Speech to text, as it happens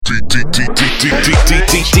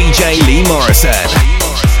DJ Lee Morrison,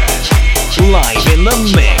 live in the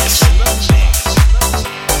mix.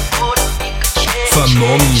 For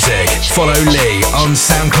more music, follow Lee on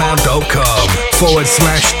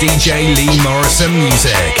soundcloud.com/DJ Lee Morrison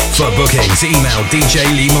Music. For bookings, email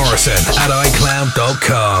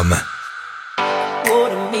djleemorrison@icloud.com.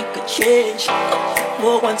 Wanna make a change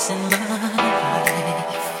for once in my life.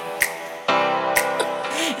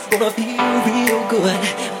 It's gonna feel real good.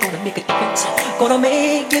 Gonna make a difference. Gonna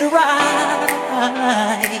make it right.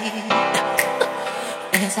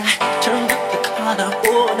 As I turn up the collar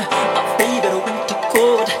on my favorite winter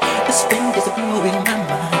coat, the spring is blowing my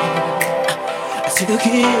mind. I see the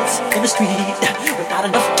kids in the street without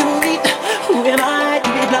enough to eat. Who am I to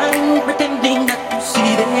be blind, pretending not to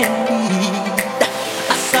see their need?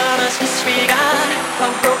 I saw us disregard a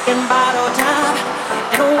broken bottle top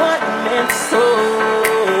and a one-man soul.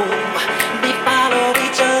 They follow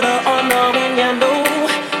each other on the wind, you know,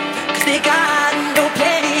 'cause they got no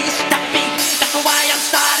place to be. That's why I'm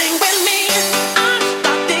starting with me. I'm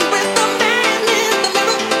starting with the man in the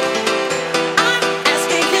mirror. I'm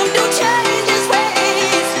asking him to change his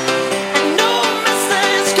ways. And no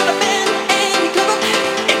message could have been any clearer.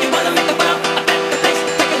 If you wanna make the world a better place,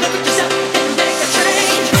 take a look at yourself and make a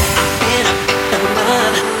change. I've been a victim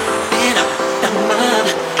of, been a victim of,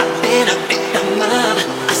 I've been a victim of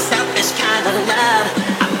a selfish kind of love.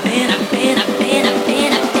 I've been a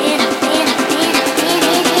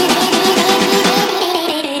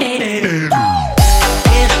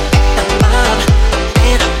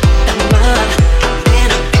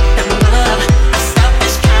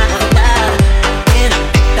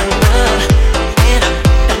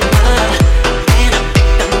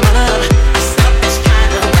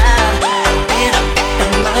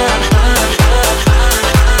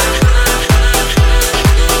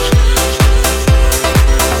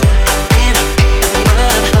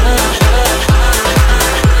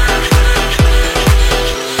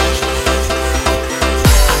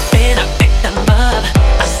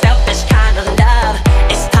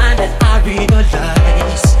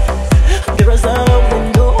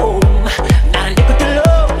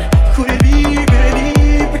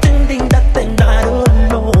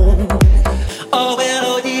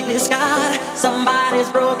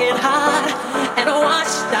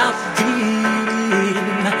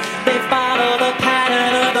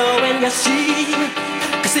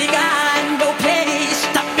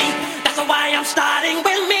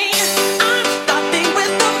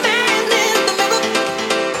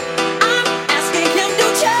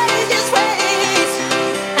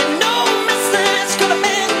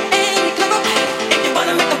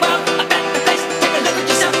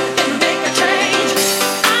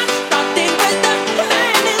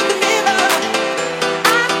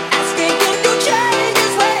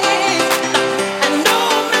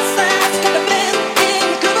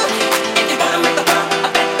if you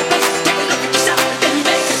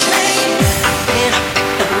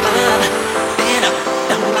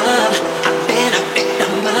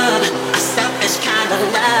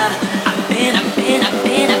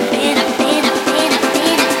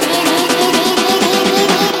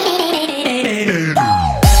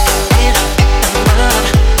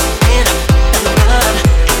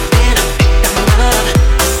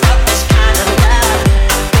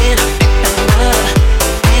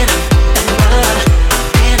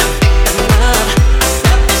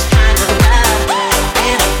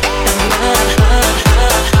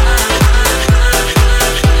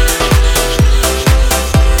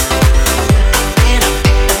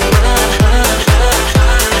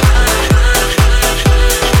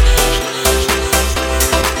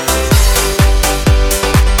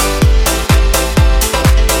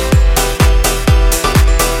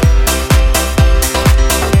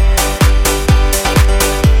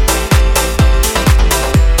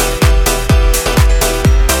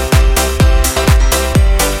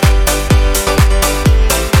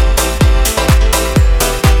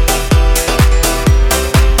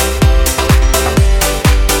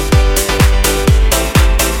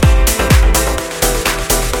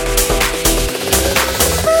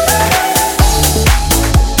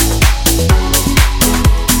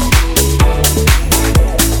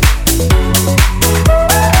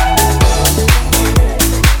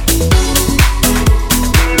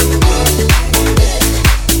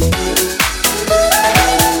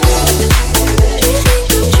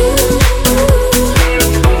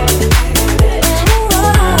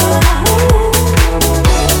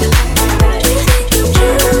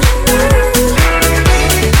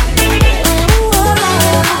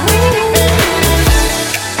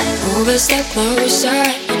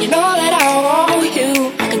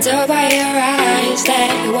tell by your eyes that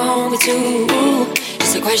you want me to.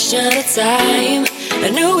 Just a question of time. I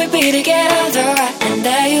knew we'd be together and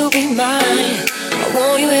that you'll be mine. I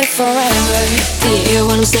want you here forever. Do you hear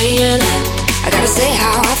what I'm saying? I gotta say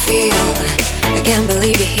how I feel. I can't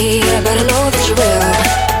believe you're here, but I know that you will.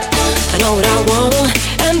 I know what I want,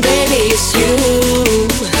 and baby it's you.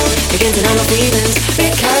 You can't deny my feelings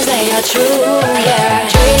because they are true, yeah.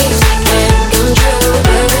 Dreams can come true,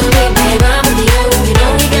 believe me, babe, I'm with you. You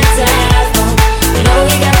know we got to have fun. You know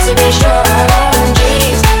we got to be strong.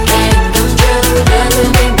 Dreams can come true,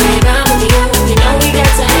 believe me, babe, I'm with you. You know we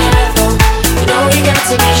got to have fun. You know we got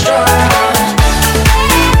to be strong.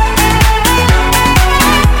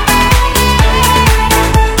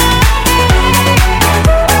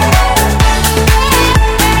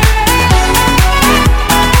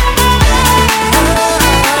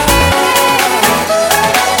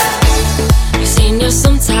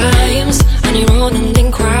 Sometimes on your own and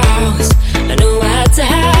in crowds, I knew I had to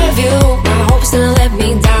have you. My hopes didn't let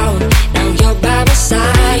me down. Now you're by my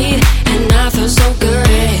side, and I feel so good.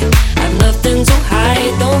 I've nothing to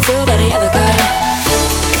hide, don't feel that I ever could.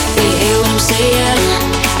 Do you hear what I'm saying?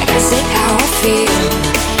 I gotta say how I feel.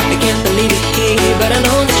 I can't believe you're here, but I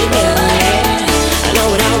know that you will. I know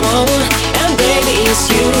what I want, and baby it's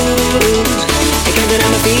you. I can't deny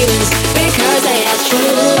my feelings because they are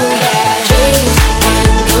true. Yeah, dreams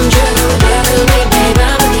come true, believe me, babe,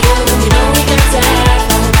 I'm with you. You know we got to have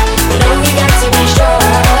fun. You know we got to be strong.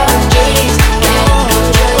 Dreams can come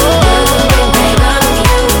true, believe me, babe, I'm with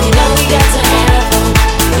you. You know we got to have fun.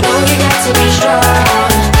 You know we got to be strong.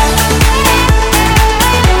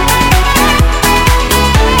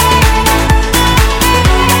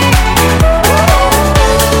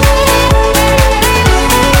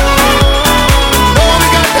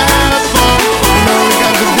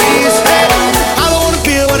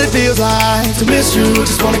 To miss you,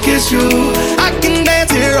 just wanna kiss you. I can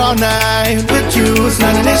dance here all night with you, it's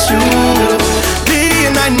not an issue. Be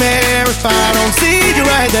a nightmare if I don't see you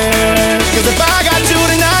right there. Cause if I got you,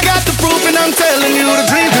 then I got the proof, and I'm telling you the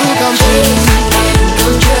dream do come true.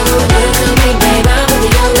 Come true, believe me, babe, I'm with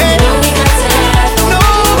you. You know we got to have fun. No,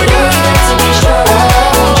 we got to be strong.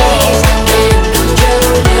 Dreams come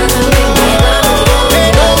true, believe me, babe, I'm with you.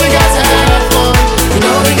 You know we got to have fun. You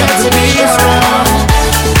know we got to be strong.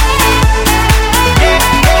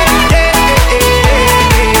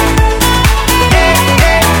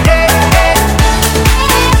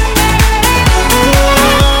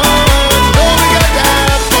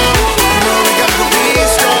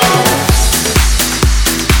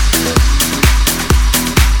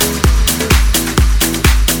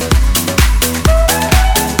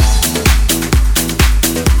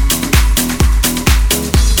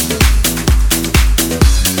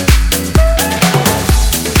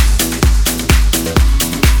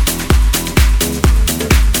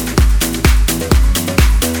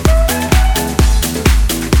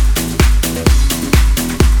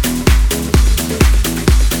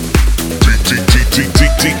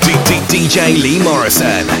 DJ Lee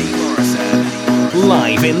Morrison,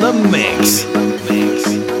 live in the mix.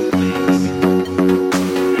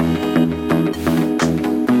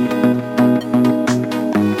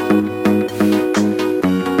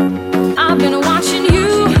 I've been watching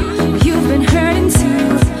you, you've been hurting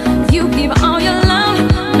too. You give all your love,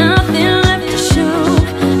 nothing left to show.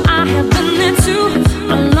 I have been there too,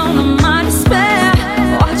 alone in my despair,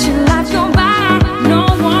 watching life go by, no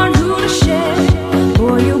one who to share.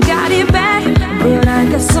 Boy, you got it bad, but I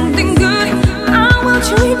got something good. I will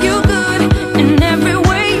treat you good, and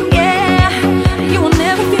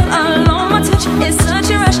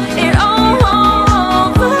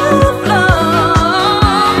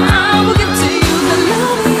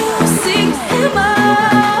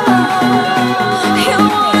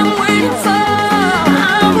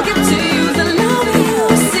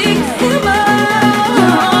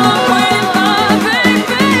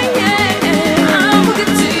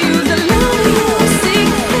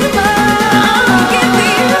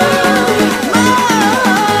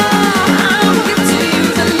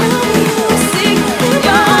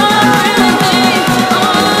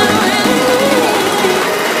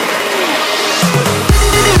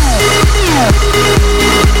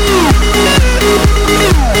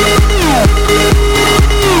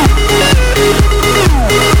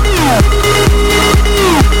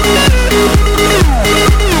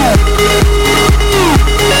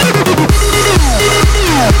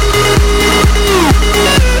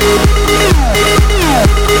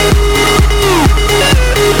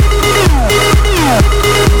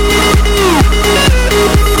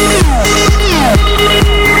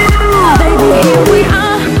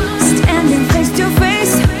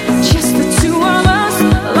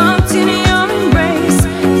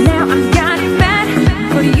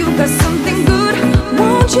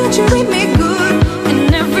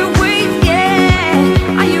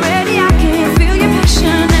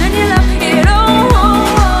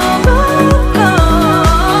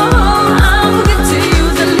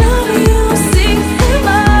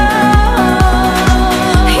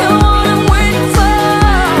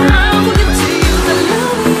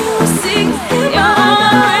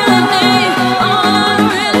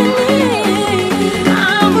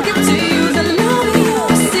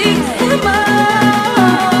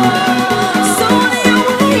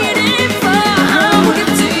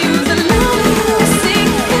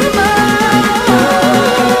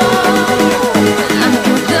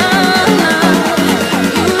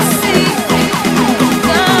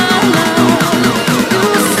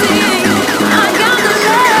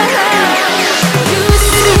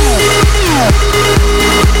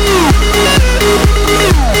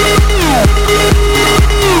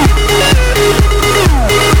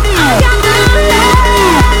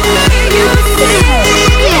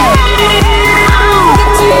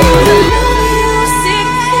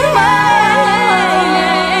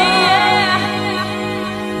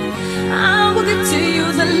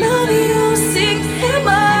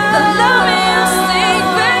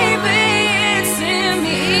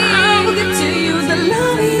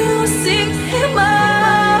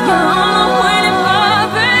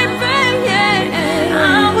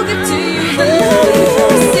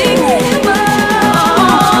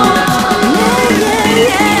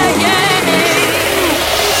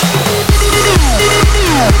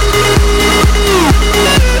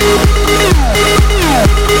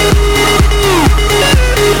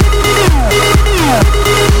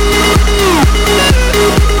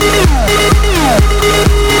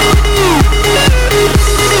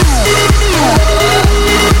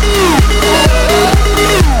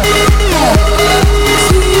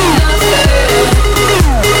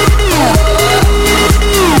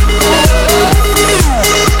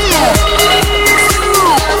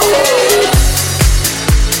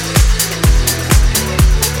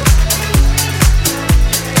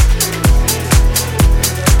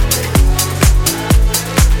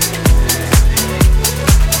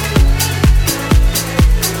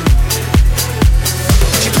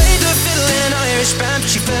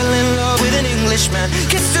Englishman.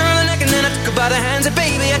 Kissed her on the neck and then I took her by the hands, and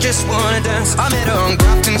baby, I just wanna dance. I met her on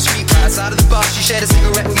Grafton Street, right outside of the bar. She shared a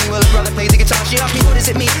cigarette with me while her brother played the guitar. She asked me, what does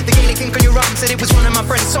it mean? The Gaelic ink on your arm, said it was one of my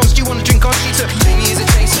friend's songs. Do you want to drink on? She took Jamie as a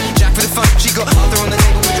chase, Jack for the fun. She got Arthur on the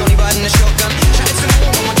table with Johnny riding a shotgun. Chatted some more,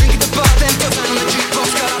 one more drink at the bar, then put down on the jukebox,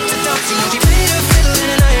 got up to dancing. She played her fiddle in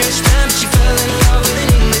an Irish band, but she fell in love with an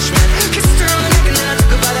Englishman. Kissed her on the neck and then I took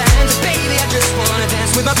her by the hands, and baby, I just wanna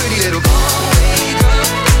dance with my pretty little Galway girl.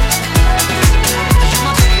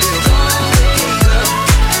 My pretty little Galway girl.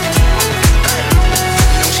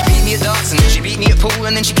 You know, she beat me at darts and then she beat me at pool,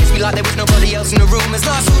 and then she kissed me like there was nobody else in the room. As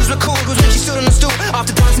last words recalled was when she stood on the stool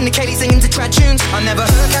after dancing to Katie singing to trad tunes. I never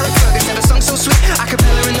heard Gareth Fergus ever sung so sweet. I could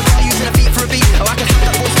tell her in the bar using her feet for a beat. Oh, I could have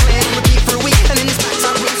that voice playing on repeat for a week. And in this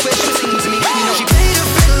backside room where she was singing to me, you know, she played her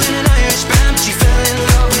fiddle in an Irish band, but she fell in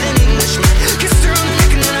love with an Englishman. Kissed her on the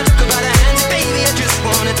neck and then I took her by the hands, and baby, I just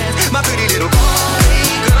wanna dance. My pretty little Galway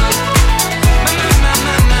girl. My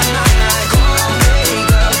Galway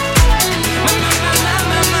girl.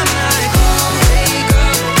 My Galway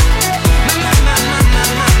girl.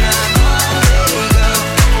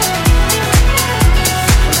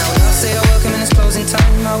 Say I welcome in its closing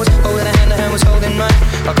time. I was over the hand was holding mine.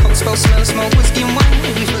 Our coats both smell of smoke, whiskey and wine.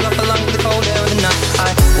 We fill up a lung with the cold air of the night.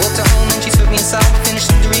 I walked her home and she took me inside. Finished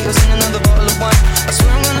some Doritos and another bottle of wine. I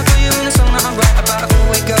swear I'm gonna put you in a song that I write about a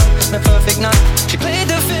Galway girl and a perfect night. She played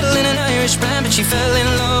the fiddle in an Irish band, but she fell in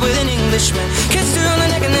love with an Englishman. Kissed her on the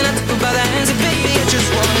neck and then I took her by the hands, and baby, I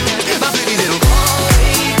just wanna dance. My pretty little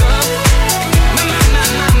Galway girl. My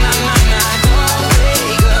Galway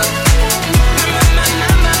girl.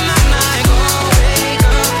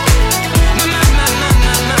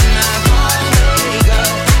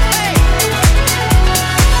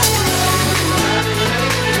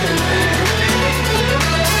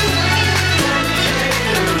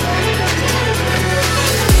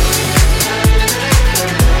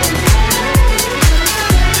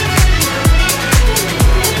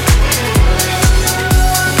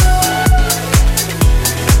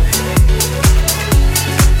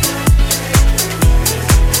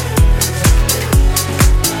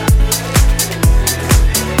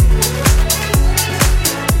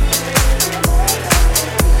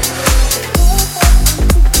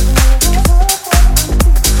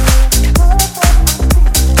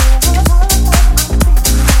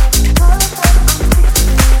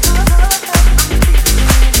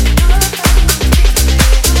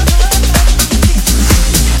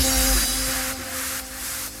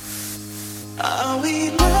 Are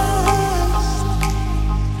we lost?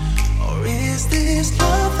 Or is this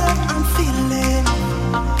love that I'm feeling?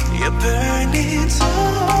 Your burning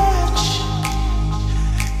touch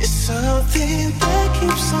is something that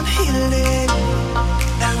keeps on healing.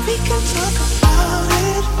 And we can talk about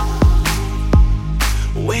it.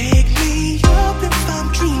 Wake me up if I'm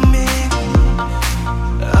dreaming.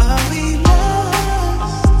 Are we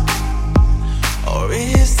lost? Or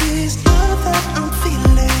is this love that I'm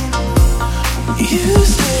feeling? You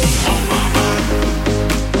say, oh my mind,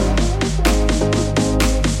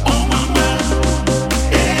 oh my mind,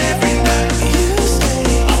 every night. You say,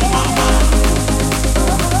 oh my mind,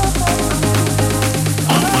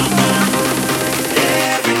 oh my mind,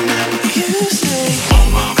 every night. You say.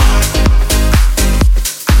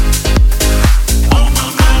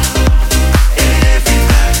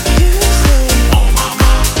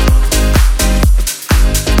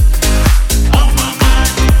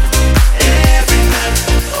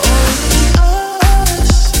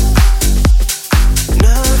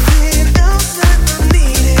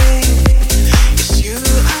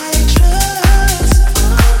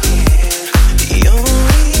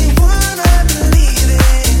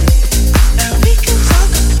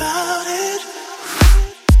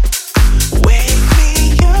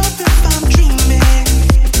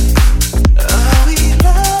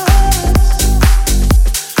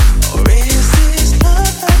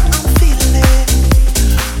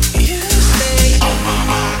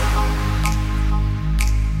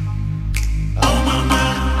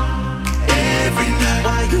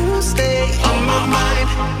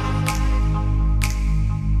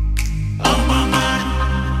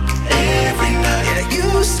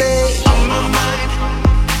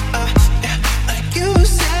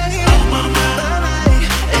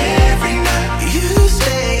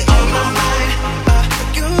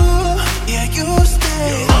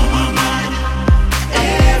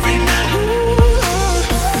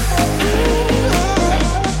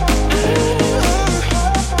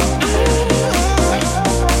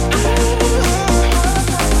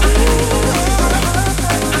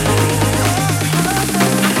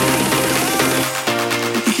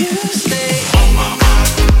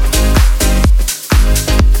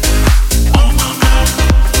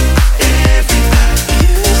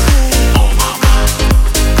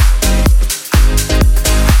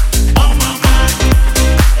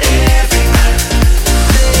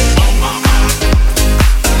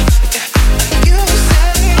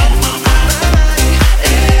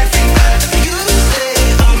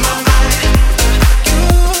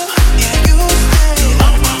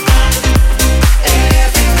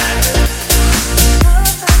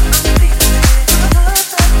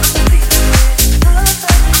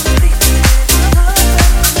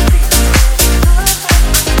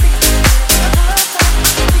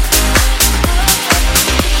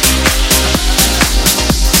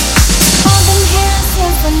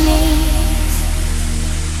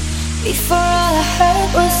 Before all I heard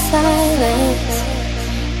was silence,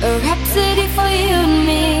 a rhapsody for you and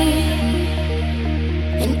me.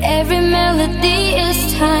 And every melody is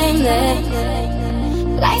timeless.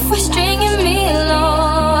 Life was stringing me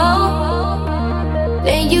along.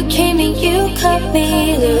 Then you came and you cut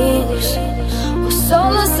me loose. Was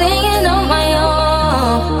solo singing on my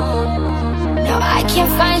own. Now I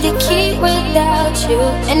can't find a key without you.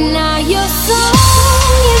 And now your song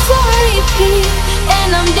is on repeat, and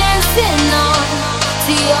I'm dancing on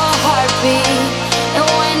to your heartbeat. And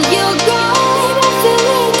when you're gone, I feel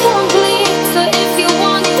incomplete. So if you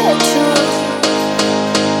want the truth,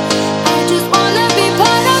 I just wanna be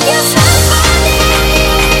part of your symphony.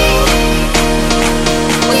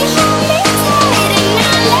 We hold me tight and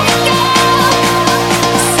not let go.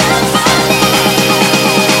 Symphony.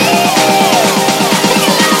 Make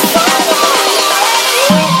it last so long, you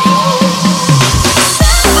ready?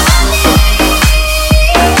 Symphony.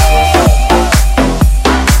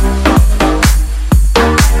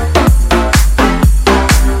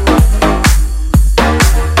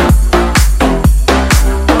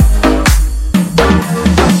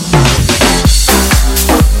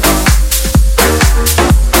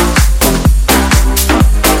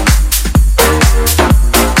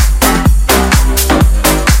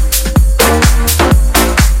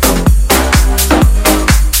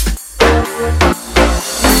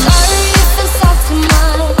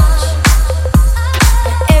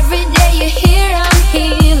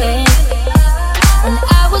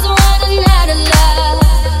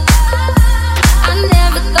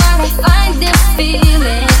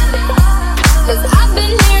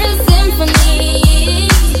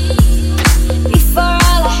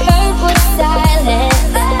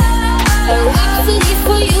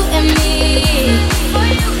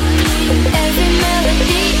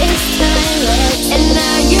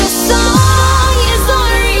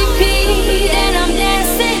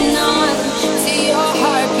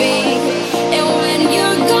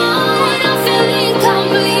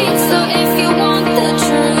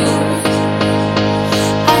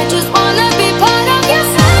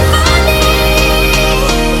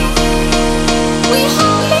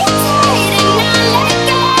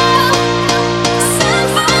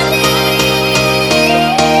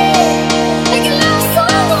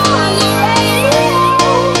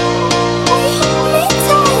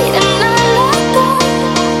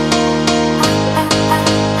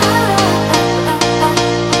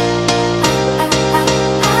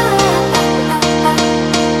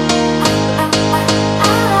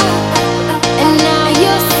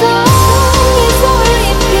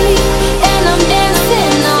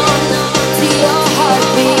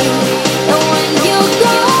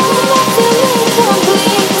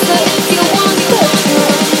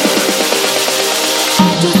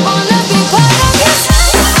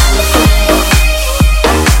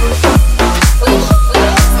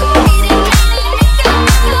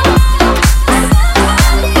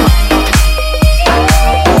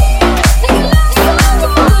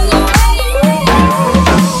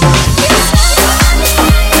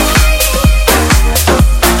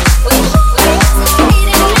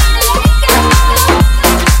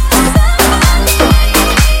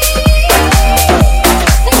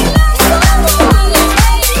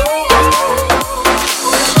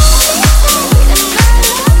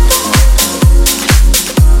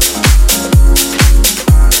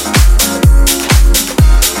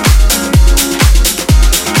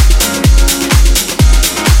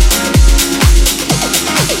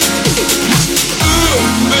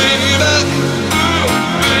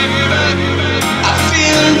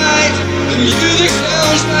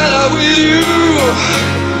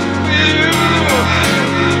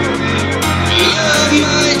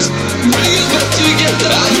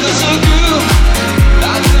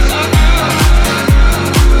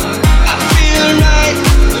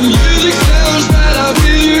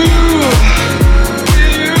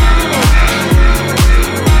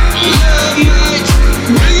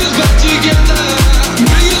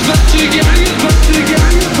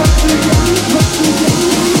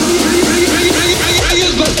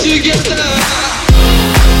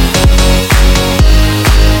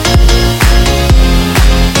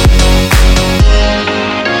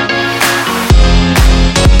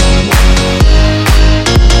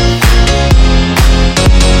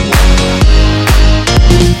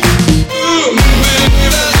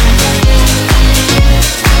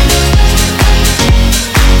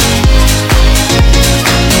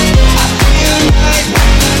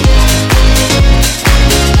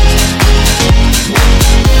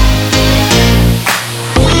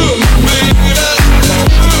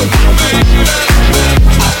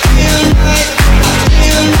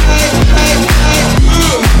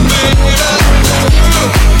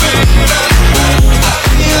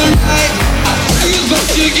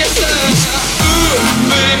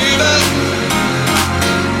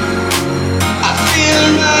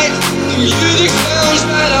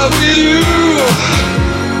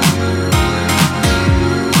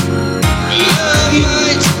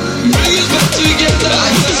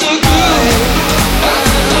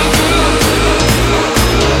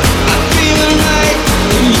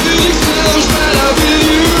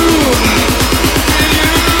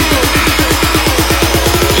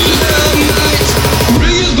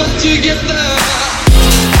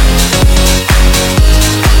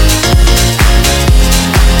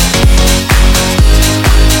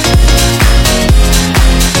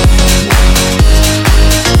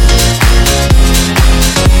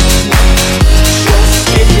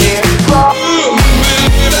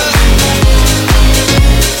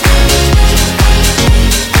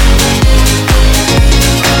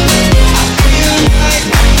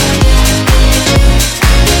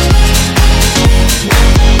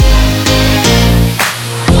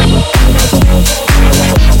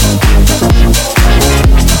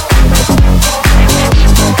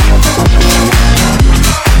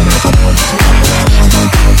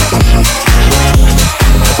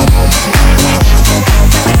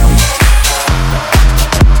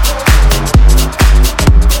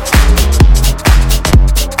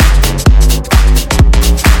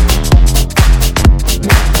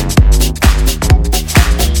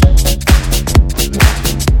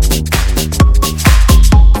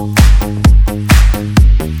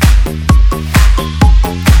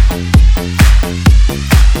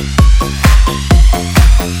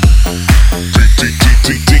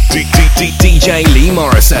 DJ Lee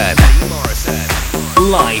Morrison.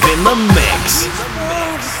 Live in the mix.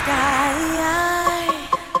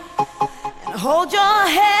 And hold your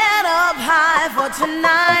head up high for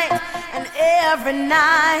tonight and every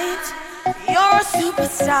night. You're a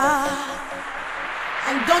superstar.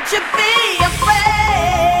 And don't you be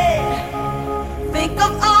afraid. Think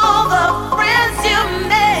of all the friends you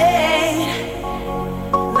made.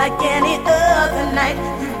 Like any other night,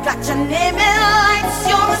 you've got your name in lights.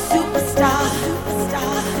 You're a superstar.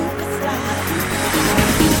 Superstar, superstar.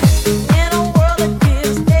 In a world that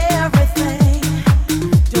gives everything,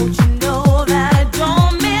 don't you know that it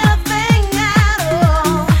don't mean a thing at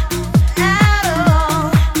all,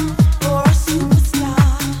 for a superstar.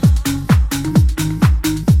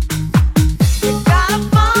 You gotta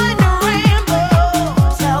find a rainbow,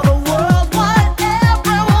 tell the world what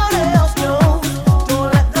everyone else knows. Don't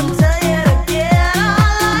let them tell you to get out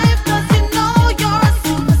of life, 'cause you know you're a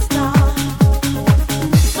superstar.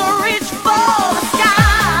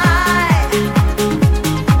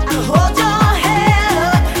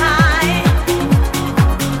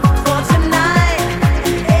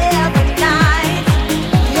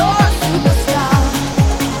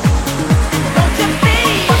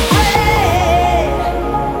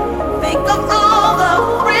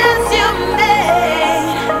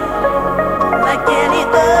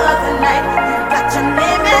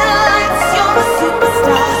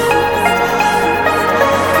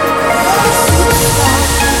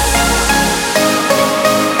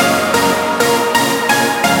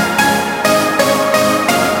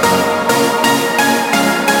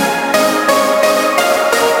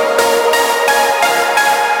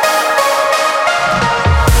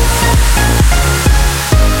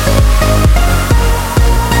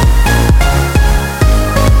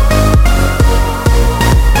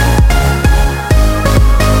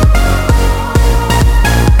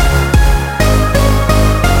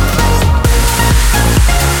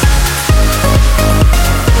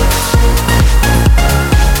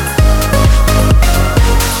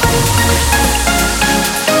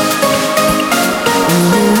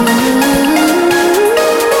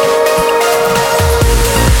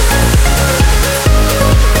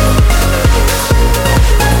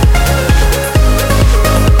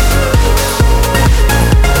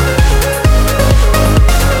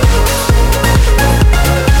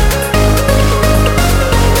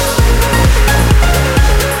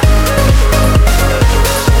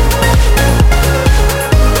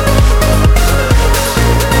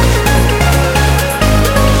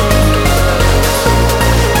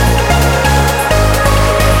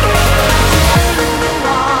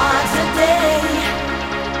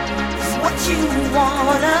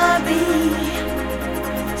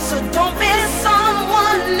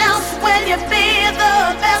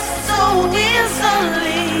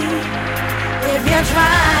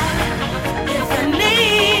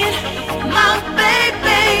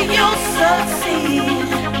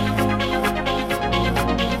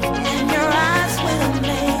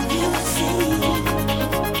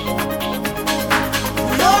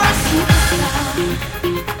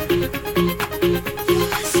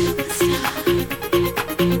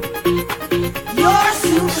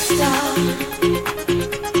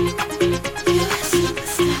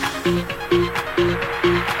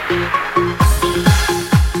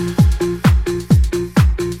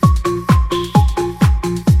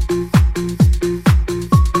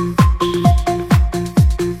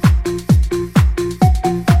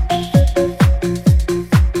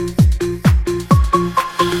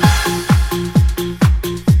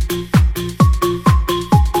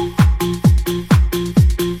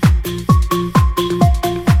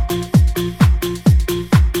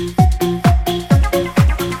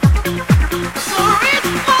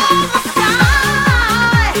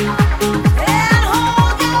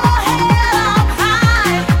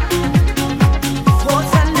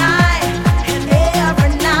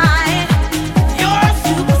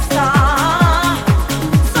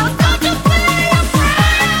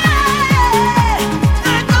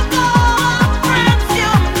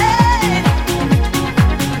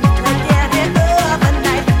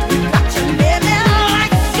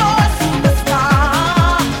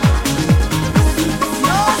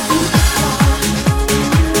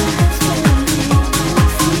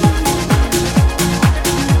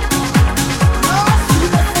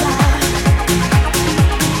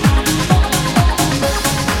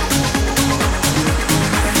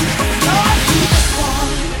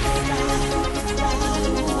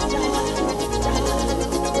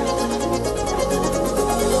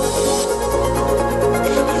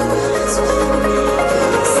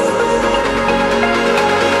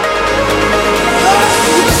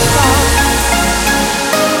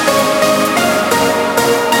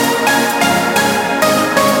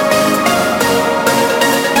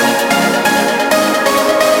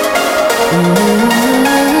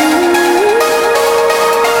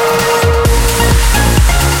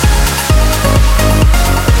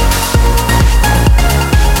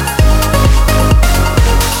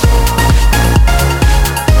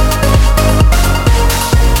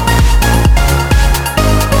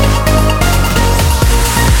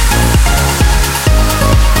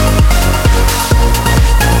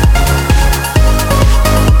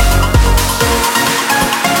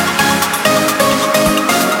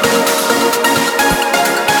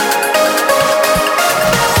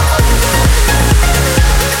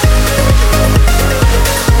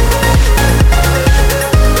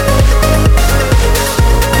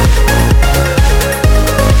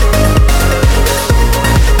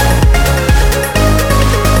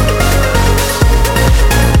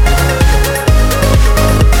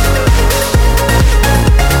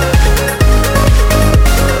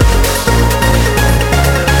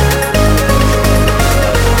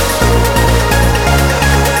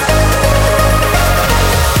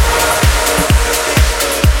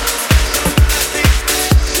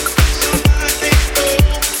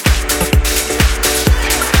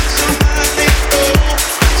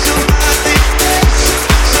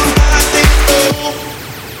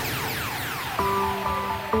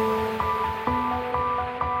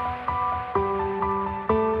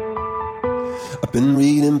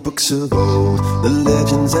 told, the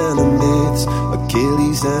legends and the myths,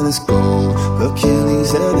 Achilles and his gold,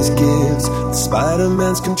 Hercules and his gifts, and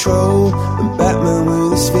Spider-Man's control, and Batman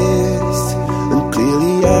with his fist. And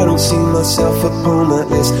clearly I don't see myself upon that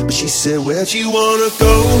list. But she said, where'd you wanna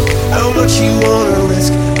go? How much you wanna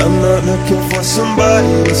risk? I'm not looking for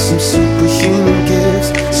somebody with some superhuman gifts,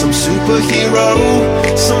 some superhero,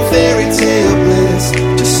 some fairy tale bliss.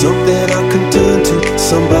 Just something I can turn to,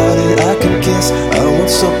 somebody I can kiss. I want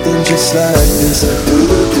something just like this.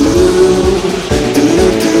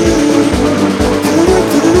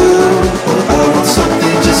 I want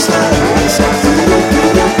something just like this.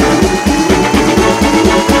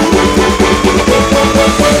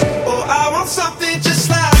 Oh, I want something just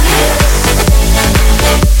like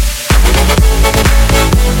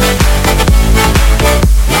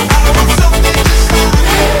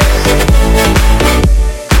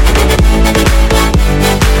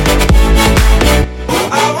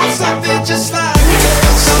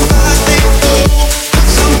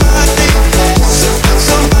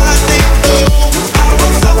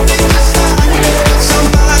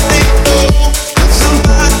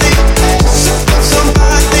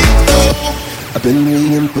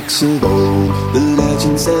of old, the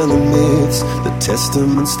legends and the myths, the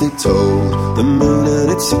testaments they told, the moon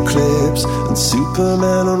and its eclipse, and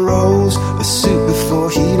Superman unrolls a suit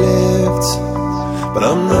before he lived. But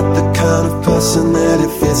I'm not the kind of person that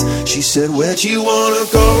it fits. She said, where'd you wanna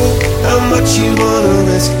go? How much you wanna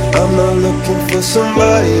risk? I'm not looking for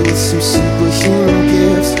somebody with some superhuman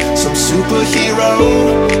gifts, some superhero,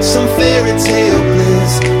 some fairy tale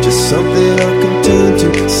bliss. Just something I can turn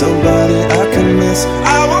to, somebody I can miss.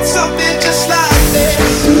 I want something just like this.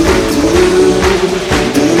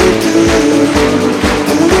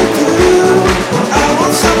 I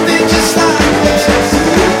want something just like this.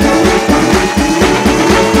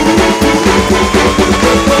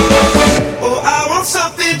 Oh, I want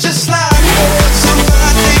something just like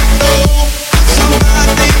somebody,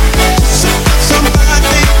 somebody,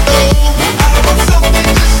 somebody. I want something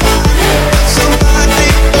just like somebody,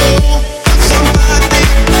 somebody,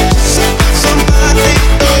 somebody.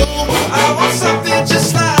 I want something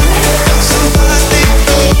just like somebody,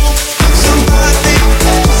 somebody,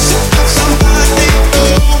 somebody.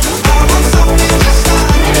 I want something just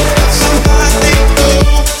like somebody,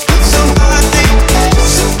 somebody,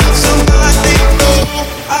 somebody.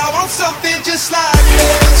 I want something just like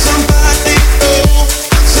somebody,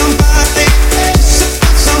 somebody, somebody,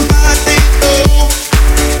 somebody, somebody,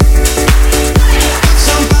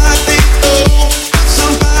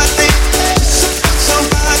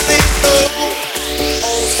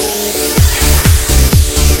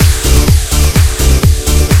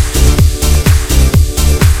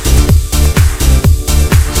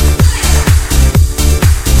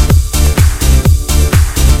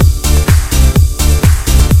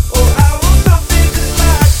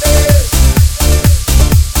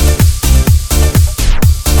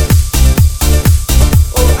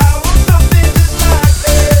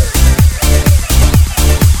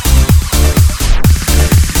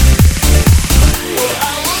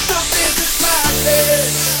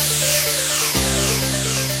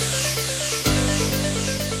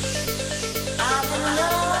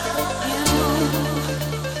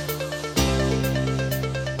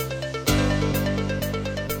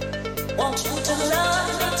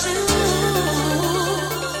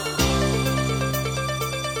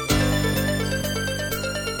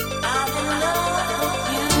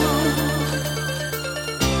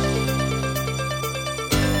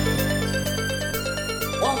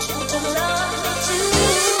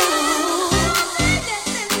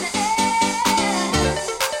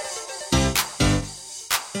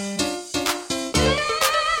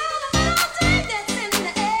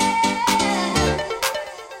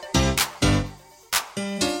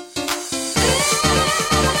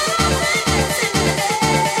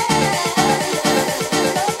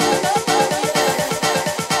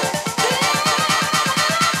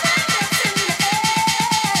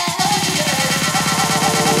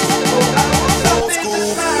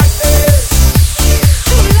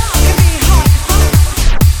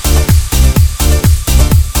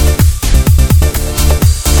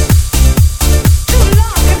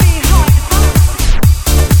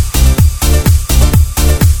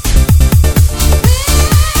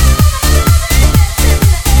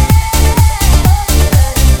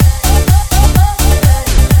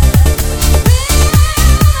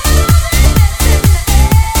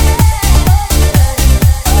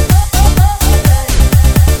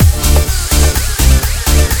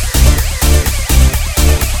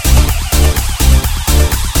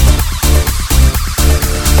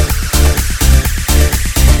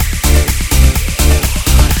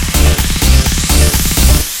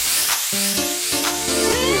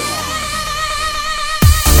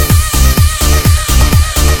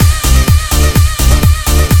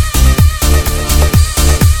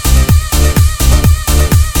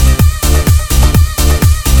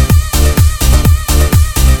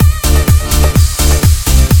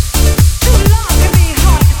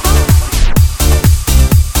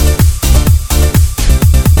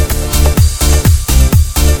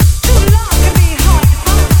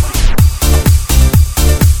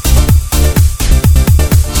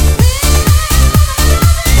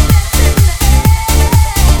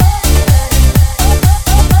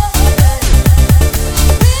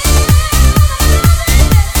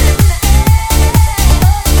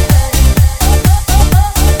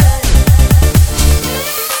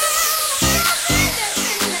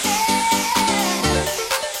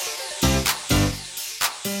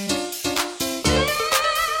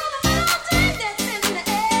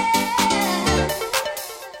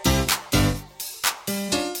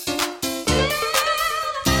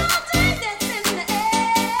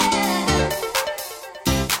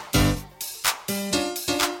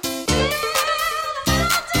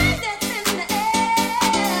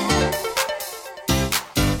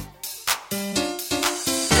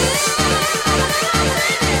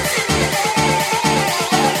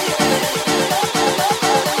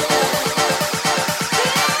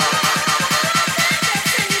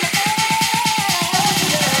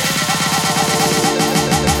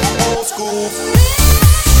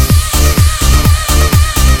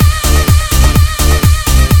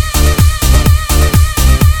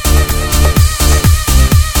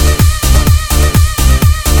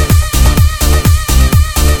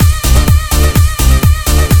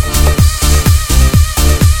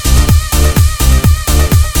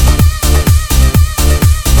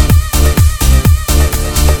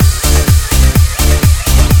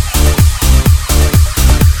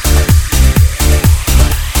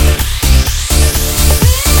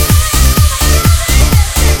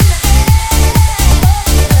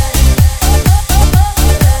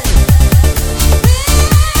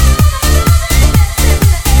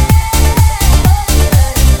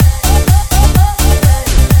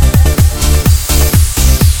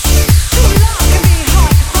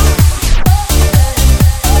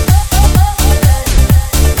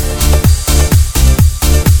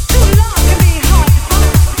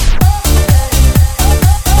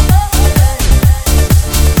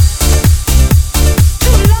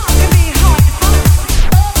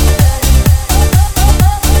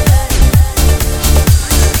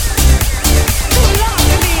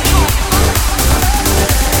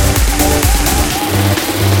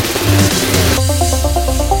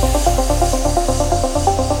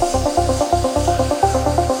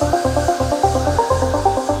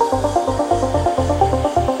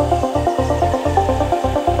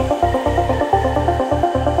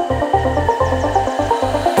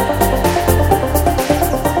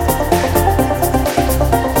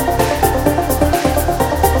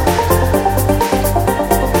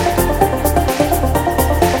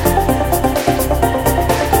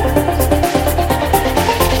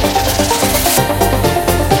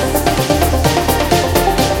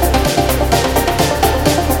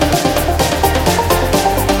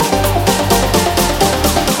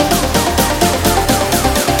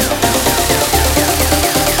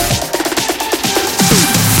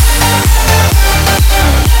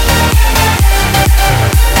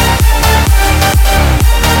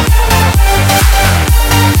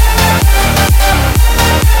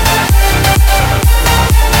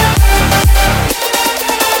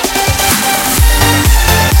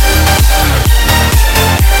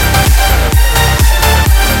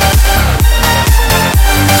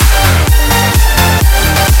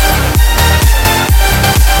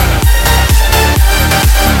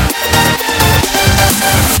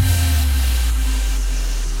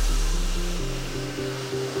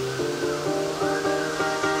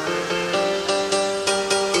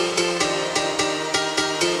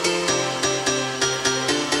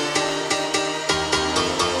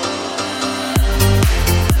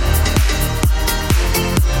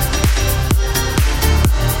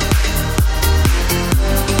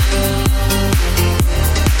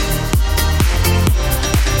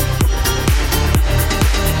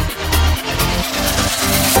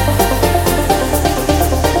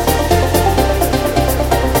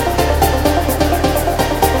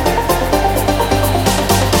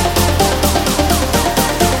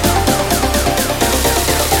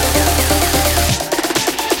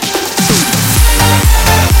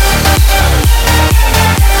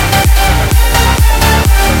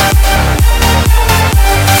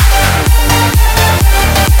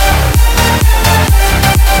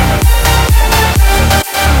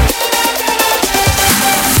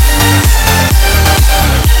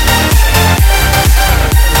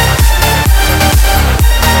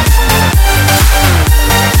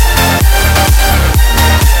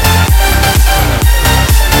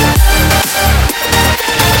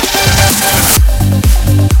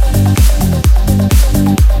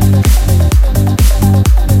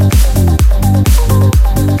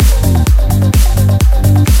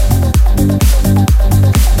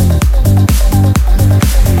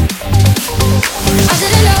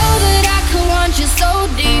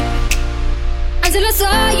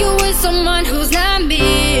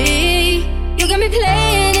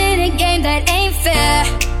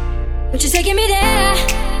 taking me there,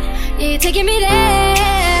 yeah, you're taking me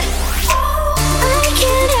there. I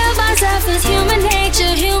can't help myself, it's human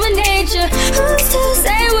nature, human nature. Who's to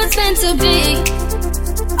say what's meant to be?